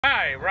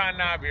Hi, Ron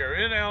Knob here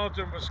in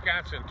Allenton,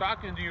 Wisconsin,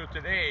 talking to you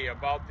today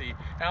about the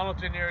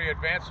Allenton Area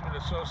Advancement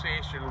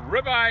Association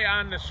Ribeye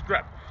on the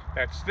Strip.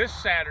 That's this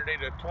Saturday,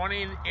 the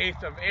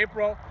 28th of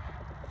April.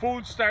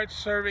 Food starts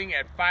serving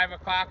at 5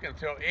 o'clock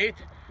until 8.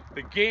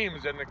 The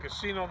games and the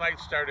casino night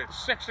start at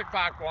 6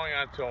 o'clock going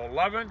on until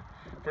 11.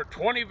 For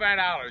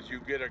 $25, you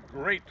get a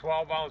great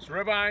 12-ounce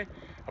ribeye,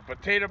 a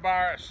potato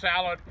bar, a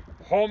salad,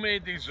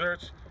 homemade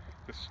desserts.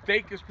 The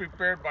steak is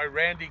prepared by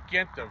Randy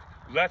Gint of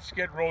Let's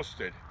Get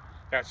Roasted.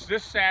 That's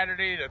this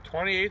Saturday, the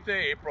 28th of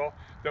April.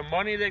 The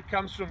money that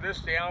comes from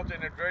this, the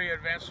Allenton Area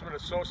Advancement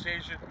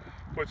Association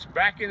puts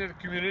back into the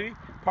community.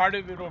 Part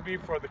of it will be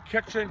for the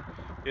kitchen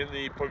in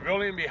the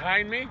pavilion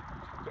behind me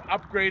to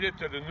upgrade it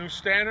to the new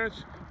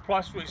standards.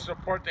 Plus, we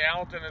support the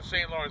Allenton and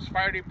St. Lawrence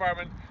Fire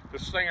Department, the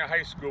Slinger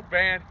High School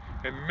Band,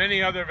 and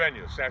many other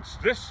venues. That's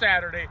this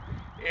Saturday,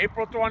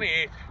 April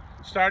 28th,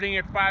 starting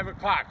at 5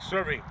 o'clock,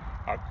 serving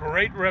a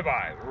great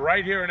ribeye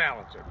right here in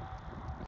Allenton.